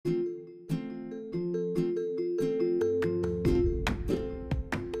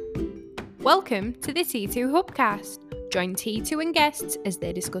Welcome to the T2 Hubcast. Join T2 and guests as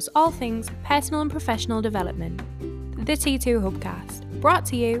they discuss all things personal and professional development. The T2 Hubcast, brought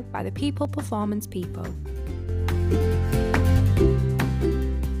to you by the People Performance People.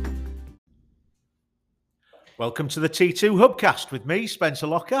 Welcome to the T2 Hubcast with me, Spencer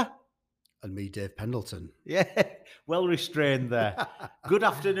Locker. And me, Dave Pendleton. Yeah, well restrained there. Good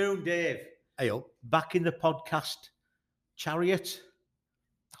afternoon, Dave. Hey up. Back in the podcast chariot.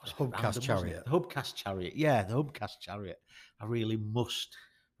 Hubcast chariot. The Hubcast chariot. Yeah, the Hubcast chariot. I really must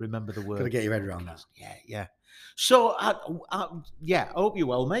remember the word. Gotta get your head around that. Yeah. So, I hope you're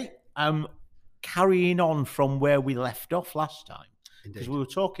well, mate. Carrying on from where we left off last time, because we were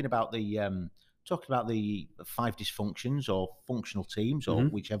talking about the five dysfunctions or functional teams, or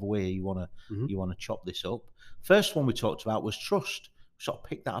whichever way you want to chop this up. First one we talked about was trust. Sort of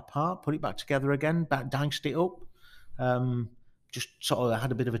picked that apart, put it back together again, diced it up. Just sort of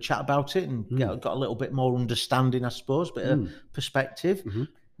had a bit of a chat about it and got a little bit more understanding, I suppose, bit of perspective.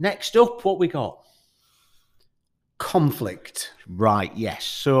 Next up, what we got? Conflict. Right, yes.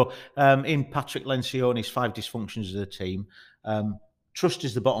 So in Patrick Lencioni's five dysfunctions of the team, trust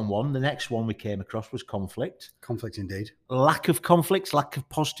is the bottom one. The next one we came across was conflict. Conflict indeed. Lack of conflict, lack of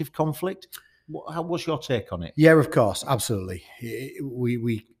positive conflict. What's your take on it? Yeah, of course, absolutely.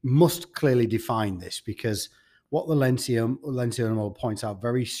 We must clearly define this, because what the Lencioni model points out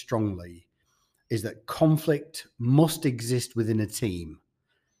very strongly is that conflict must exist within a team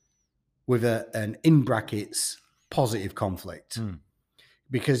with an in brackets positive conflict.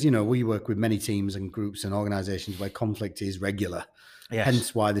 Because, we work with many teams and groups and organizations where conflict is regular. Yes.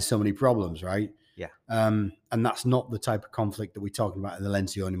 Hence why there's so many problems, right? Yeah. And that's not the type of conflict that we're talking about in the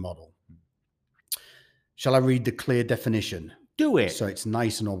Lencioni model. Shall I read the clear definition? Do it. So it's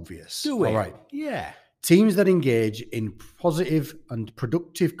nice and obvious. Do it. All right. Yeah. Teams that engage in positive and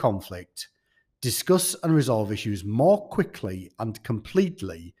productive conflict discuss and resolve issues more quickly and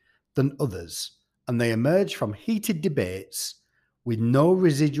completely than others, and they emerge from heated debates with no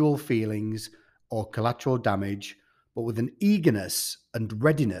residual feelings or collateral damage, but with an eagerness and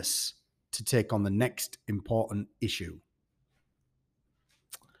readiness to take on the next important issue.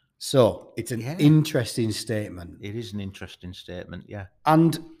 So it's an interesting statement. It is an interesting statement, yeah.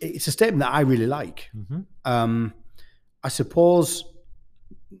 And it's a statement that I really like. I suppose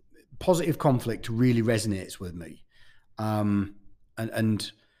positive conflict really resonates with me.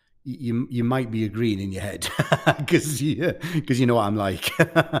 And you might be agreeing in your head because you know what I'm like.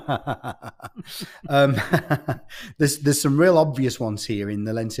 There's some real obvious ones here in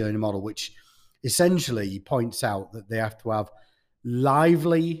the Lencioni model, which essentially points out that they have to have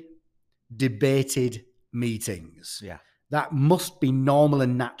lively, debated meetings. Yeah. That must be normal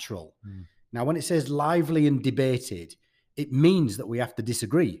and natural. Now, when it says lively and debated, it means that we have to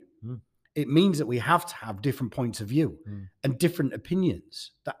disagree. It means that we have to have different points of view and different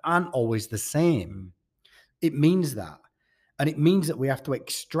opinions that aren't always the same. It means that. And it means that we have to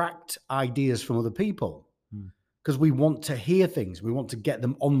extract ideas from other people because we want to hear things. We want to get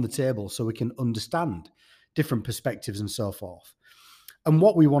them on the table so we can understand different perspectives and so forth. And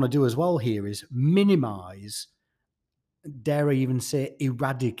what we want to do as well here is minimize, dare I even say,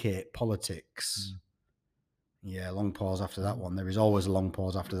 eradicate politics. Yeah, long pause after that one. There is always a long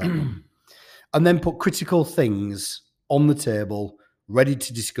pause after that one. And then put critical things on the table, ready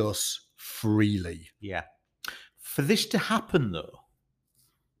to discuss freely. Yeah. For this to happen, though,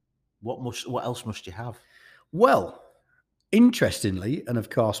 what else must you have? Well, interestingly, and of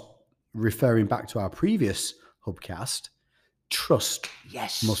course, referring back to our previous Hubcast, trust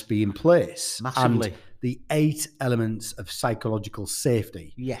must be in place. Massively. And the 8 elements of psychological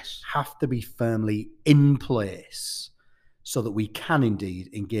safety have to be firmly in place so that we can indeed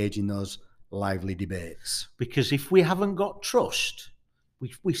engage in those lively debates. Because if we haven't got trust,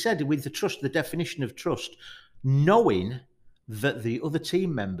 we said with the trust, the definition of trust, knowing that the other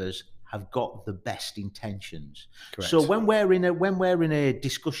team members have got the best intentions. Correct. So when we're in a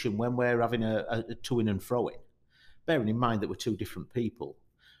discussion, when we're having a to-in and fro-in, bearing in mind that we're two different people,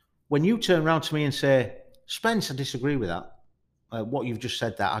 when you turn around to me and say, Spence, I disagree with that. What you've just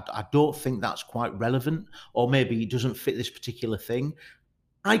said that I don't think that's quite relevant, or maybe it doesn't fit this particular thing.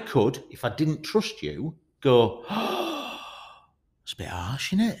 I could, if I didn't trust you, go, it's a bit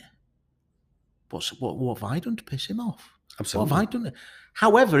harsh, isn't it? What have I done to piss him off? Absolutely. What have I done?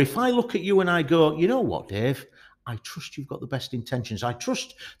 However, if I look at you and I go, you know what, Dave? I trust you've got the best intentions. I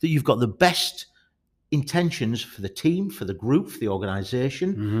trust that you've got the best intentions for the team, for the group, for the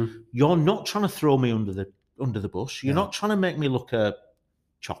organisation. You're not trying to throw me under the bus. You're not trying to make me look a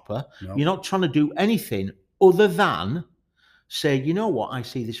chopper. No. You're not trying to do anything other than say, you know what, I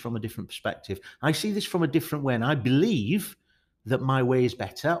see this from a different perspective. I see this from a different way, and I believe that my way is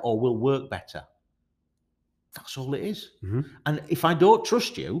better or will work better. That's all it is. Mm-hmm. And if I don't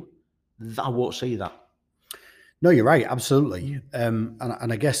trust you, I won't see that. No, you're right. Absolutely. And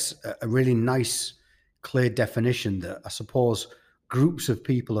I guess a really nice, clear definition that I suppose groups of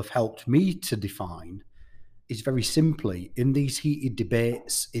people have helped me to define is very simply, in these heated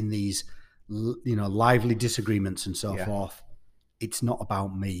debates, in these, lively disagreements and so forth, it's not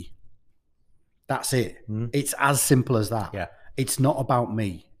about me. That's it. It's as simple as that. Yeah. It's not about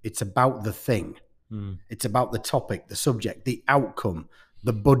me. It's about the thing. It's about the topic, the subject, the outcome,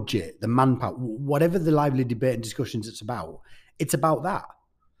 the budget, the manpower, whatever the lively debate and discussions it's about that.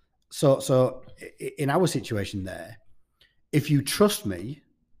 So in our situation there, if you trust me,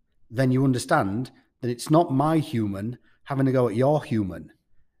 then you understand that it's not my human having to go at your human.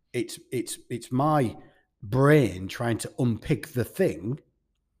 It's my brain trying to unpick the thing,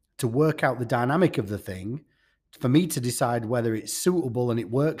 to work out the dynamic of the thing, for me to decide whether it's suitable and it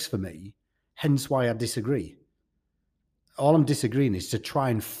works for me, hence why I disagree. All I'm disagreeing is to try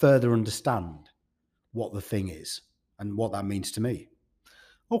and further understand what the thing is and what that means to me.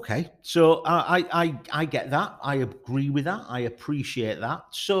 Okay, so I get that. I agree with that. I appreciate that.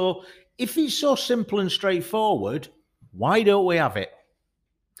 So if it's so simple and straightforward, why don't we have it?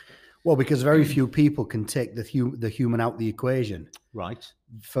 Well, because very few people can take the human out of the equation. Right.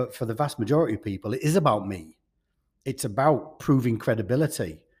 For the vast majority of people, it is about me. It's about proving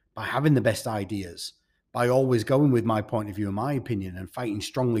credibility by having the best ideas, by always going with my point of view and my opinion and fighting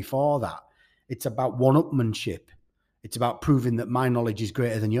strongly for that. It's about one-upmanship. It's about proving that my knowledge is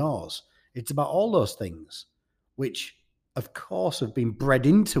greater than yours. It's about all those things, which, of course, have been bred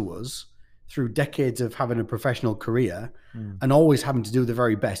into us through decades of having a professional career and always having to do the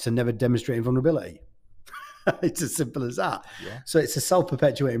very best and never demonstrating vulnerability. It's as simple as that. Yeah. So it's a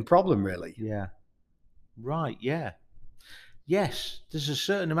self-perpetuating problem, really. Yeah. Right, yeah. Yes, there's a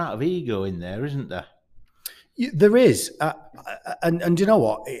certain amount of ego in there, isn't there? There is. And you know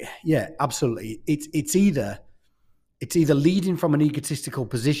what? Yeah, absolutely. It's either leading from an egotistical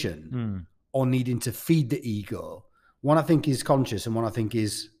position or needing to feed the ego. One I think is conscious and one I think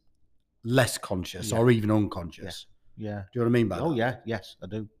is less conscious or even unconscious. Yeah. Do you know what I mean by that? Oh, yeah. Yes, I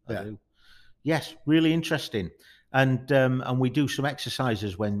do. I do. Yes, really interesting. And we do some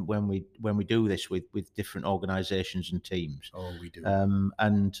exercises when we do this with different organisations and teams. Oh, we do.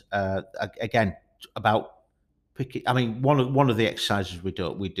 Again, about picking. I mean, one of the exercises we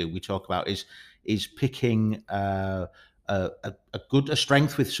talk about is picking a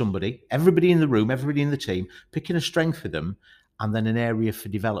strength with somebody. Everybody in the room, everybody in the team, picking a strength with them, and then an area for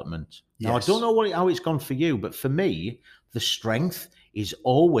development. Now, I don't know how it's gone for you, but for me, the strength is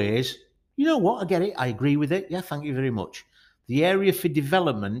always, you know what, I get it, I agree with it, yeah, thank you very much. The area for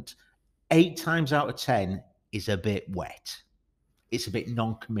development, 8 times out of 10, is a bit wet. It's a bit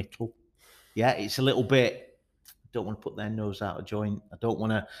non-committal. Yeah, it's a little bit, don't want to put their nose out of joint. I don't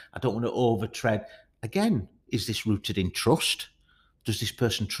want to overtread. Again, is this rooted in trust? Does this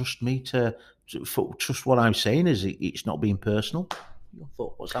person trust me to trust what I'm saying? Is it's not being personal? Your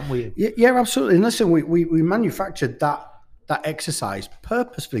thought was that weird? Yeah, absolutely. And listen, we manufactured that exercise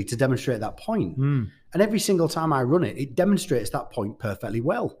purposefully to demonstrate that point. And every single time I run it, it demonstrates that point perfectly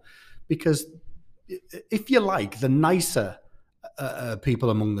well. Because if you like, the nicer people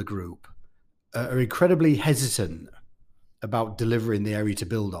among the group are incredibly hesitant about delivering the area to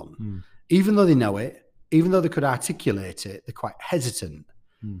build on. Even though they know it, even though they could articulate it, they're quite hesitant.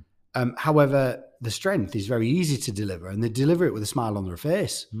 However, the strength is very easy to deliver, and they deliver it with a smile on their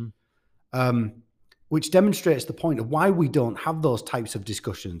face, which demonstrates the point of why we don't have those types of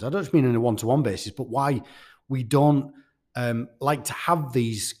discussions. I don't just mean on a one-to-one basis, but why we don't like to have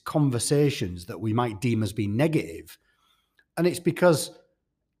these conversations that we might deem as being negative. And it's because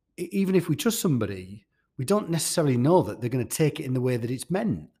even if we trust somebody, we don't necessarily know that they're going to take it in the way that it's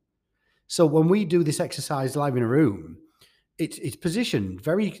meant. So when we do this exercise live in a room, it's positioned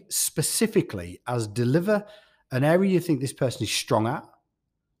very specifically as deliver an area you think this person is strong at,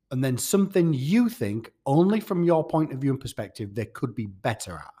 and then something you think only from your point of view and perspective they could be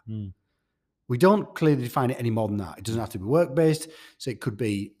better at. We don't clearly define it any more than that. It doesn't have to be work-based. So it could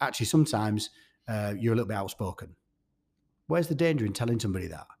be actually sometimes you're a little bit outspoken. Where's the danger in telling somebody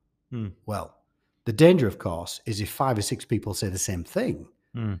that? Well, the danger, of course, is if 5 or 6 people say the same thing,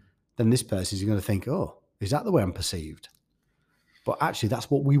 then this person is going to think, oh, is that the way I'm perceived? But actually,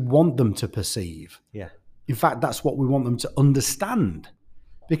 that's what we want them to perceive. Yeah. In fact, that's what we want them to understand.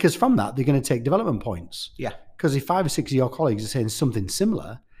 Because from that, they're going to take development points. Yeah. Because if 5 or 6 of your colleagues are saying something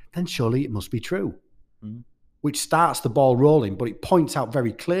similar, then surely it must be true. which starts the ball rolling, but it points out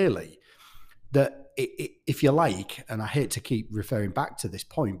very clearly that if you like, and I hate to keep referring back to this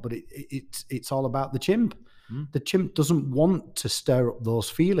point, but it's all about the chimp. The chimp doesn't want to stir up those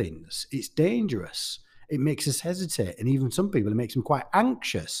feelings. It's dangerous. It makes us hesitate. And even some people, it makes them quite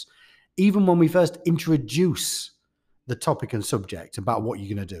anxious. Even when we first introduce the topic and subject about what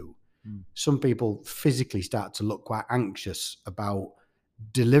you're going to do, some people physically start to look quite anxious about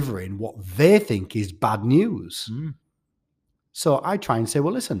delivering what they think is bad news. So I try and say,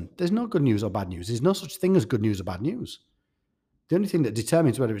 well, listen, there's no good news or bad news. There's no such thing as good news or bad news. The only thing that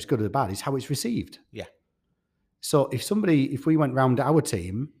determines whether it's good or bad is how it's received. Yeah. So if we went round our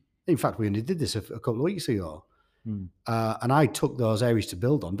team, in fact, we only did this a couple of weeks ago, and I took those areas to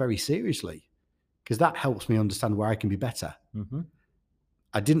build on very seriously, because that helps me understand where I can be better.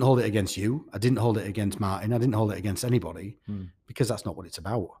 I didn't hold it against you. I didn't hold it against Martin. I didn't hold it against anybody, because that's not what it's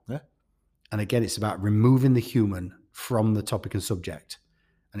about. Yeah. And again, it's about removing the human from the topic and subject.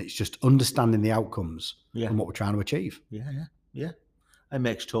 And it's just understanding the outcomes and what we're trying to achieve. Yeah. It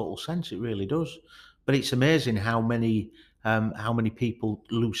makes total sense. It really does. But it's amazing how many people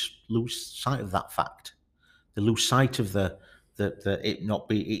lose sight of that fact. They lose sight of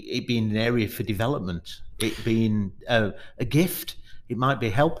it being an area for development, it being a gift. It might be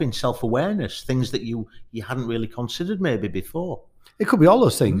helping self-awareness, things that you hadn't really considered maybe before. It could be all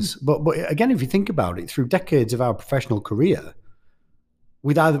those things. But again, if you think about it, through decades of our professional career,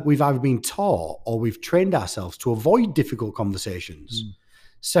 we've either been taught or we've trained ourselves to avoid difficult conversations,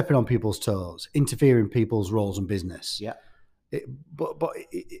 stepping on people's toes, interfering in people's roles and business. Yeah.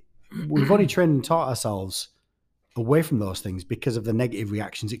 We've only trained and taught ourselves away from those things because of the negative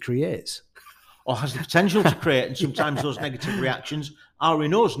reactions it creates. Or has the potential to create, and sometimes those negative reactions are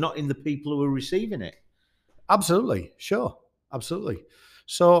in us, not in the people who are receiving it. Absolutely. Sure. Absolutely.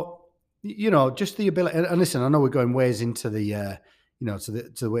 So, just the ability, and listen, I know we're going ways into the,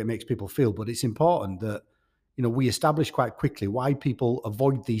 to the way it makes people feel, but it's important that, we establish quite quickly why people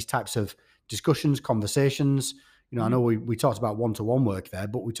avoid these types of discussions, conversations. I know we talked about one-to-one work there,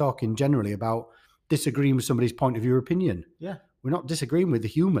 but we're talking generally about disagreeing with somebody's point of view or opinion. Yeah. We're not disagreeing with the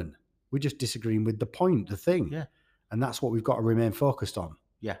human. We're just disagreeing with the point, the thing. Yeah. And that's what we've got to remain focused on.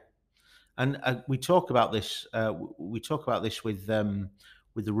 Yeah. And we talk about this.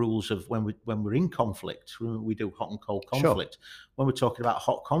 With the rules of when we're in conflict. We do hot and cold conflict. Sure. When we're talking about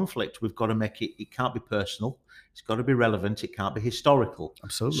hot conflict, we've got to make it. It can't be personal. It's got to be relevant. It can't be historical.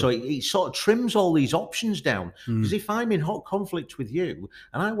 Absolutely. So it sort of trims all these options down. Because if I'm in hot conflict with you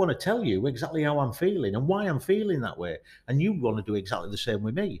and I want to tell you exactly how I'm feeling and why I'm feeling that way, and you want to do exactly the same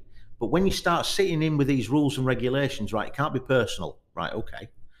with me, but when you start sitting in with these rules and regulations, right? It can't be personal, right? Okay.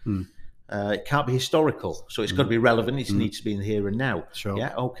 It can't be historical, so it's got to be relevant. It needs to be in the here and now. Sure.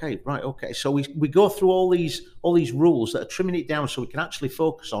 Yeah. Okay. Right. Okay. So we go through all these rules that are trimming it down, so we can actually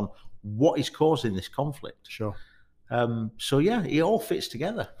focus on what is causing this conflict. Sure. So yeah, it all fits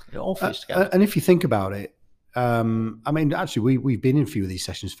together. And if you think about it, actually, we've been in a few of these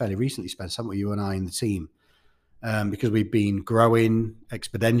sessions fairly recently, Spence, haven't we? You and I and the team, because we've been growing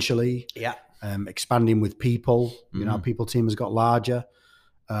exponentially. Yeah. Expanding with people. Our people team has got larger.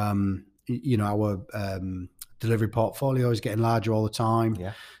 Our delivery portfolio is getting larger all the time.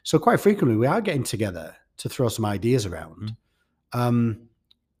 Yeah. So quite frequently we are getting together to throw some ideas around.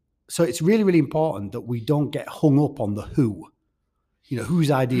 So it's really, really important that we don't get hung up on the who.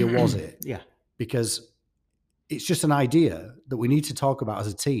 Whose idea was it? Yeah. Because it's just an idea that we need to talk about as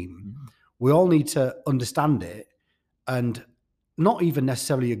a team. We all need to understand it and not even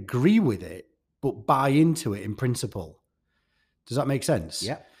necessarily agree with it, but buy into it in principle. Does that make sense?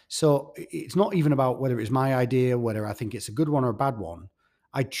 Yeah. So it's not even about whether it's my idea, whether I think it's a good one or a bad one.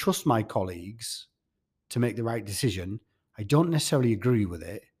 I trust my colleagues to make the right decision. I don't necessarily agree with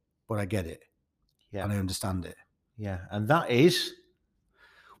it, but I get it. Yeah. And I understand it. Yeah. And that is?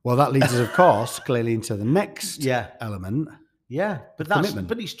 Well, that leads us, of course, clearly into the next element. Yeah. But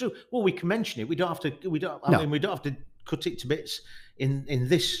it's true. Well, we can mention it. We don't have to, we don't have to cut it to bits in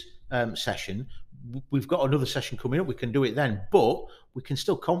this session. We've got another session coming up. We can do it then, but we can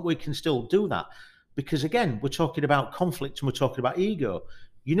still do that, because again, we're talking about conflict and we're talking about ego.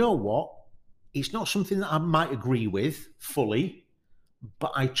 You know what? It's not something that I might agree with fully,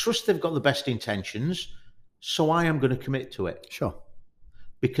 but I trust they've got the best intentions, so I am going to commit to it. Sure.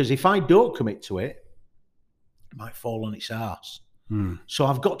 Because if I don't commit to it, it might fall on its arse. So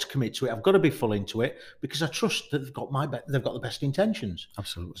I've got to commit to it. I've got to be full into it because I trust that they've got the best intentions.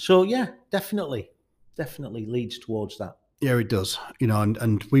 Absolutely. So yeah, definitely leads towards that. Yeah, it does.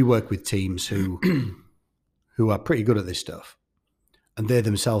 And we work with teams who are pretty good at this stuff. And they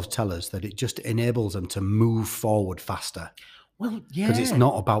themselves tell us that it just enables them to move forward faster. Well, yeah. Because it's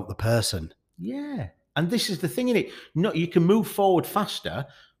not about the person. Yeah. And this is the thing, in it. No, you can move forward faster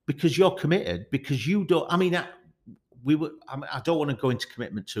because you're committed, because you don't, I mean, I don't want to go into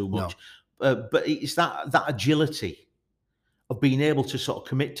commitment too much, but it's that agility of being able to sort of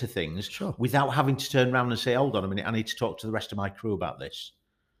commit to things without having to turn around and say, hold on a minute, I need to talk to the rest of my crew about this.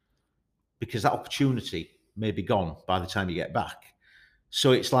 Because that opportunity may be gone by the time you get back.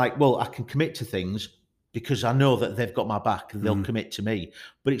 So it's like, well, I can commit to things because I know that they've got my back and they'll commit to me.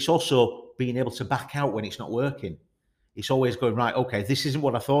 But it's also being able to back out when it's not working. It's always going, right, okay, this isn't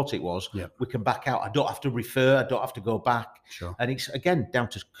what I thought it was. Yep. We can back out. I don't have to refer. I don't have to go back. Sure. And it's, again, down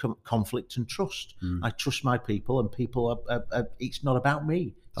to conflict and trust. I trust my people, and people it's not about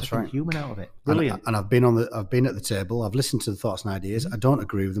me. That's right. right. Human out of it. Brilliant. And I've been at the table. I've listened to the thoughts and ideas. I don't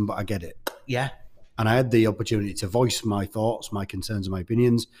agree with them, but I get it. Yeah. And I had the opportunity to voice my thoughts, my concerns, and my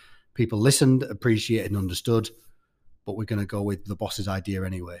opinions. People listened, appreciated, and understood. But we're going to go with the boss's idea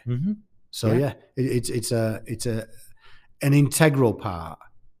anyway. Mm-hmm. So it's an integral part.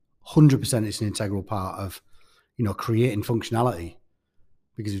 100%, it's an integral part of, creating functionality.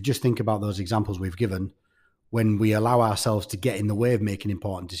 Because if you just think about those examples we've given, when we allow ourselves to get in the way of making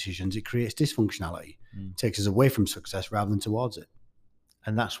important decisions, it creates dysfunctionality. It takes us away from success rather than towards it.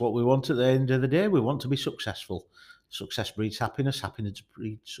 And that's what we want at the end of the day. We want to be successful. Success breeds happiness. Happiness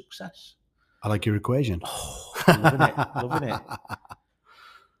breeds success. I like your equation. Oh, loving it. Loving it.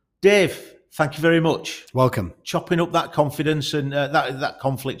 Dave, thank you very much. Welcome. Chopping up that confidence and that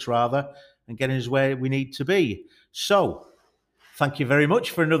conflict, rather, and getting us where we need to be. So, thank you very much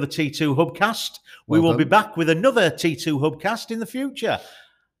for another T2 Hubcast. We will be back with another T2 Hubcast in the future.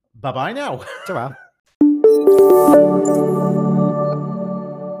 Bye-bye now. Ta-ra.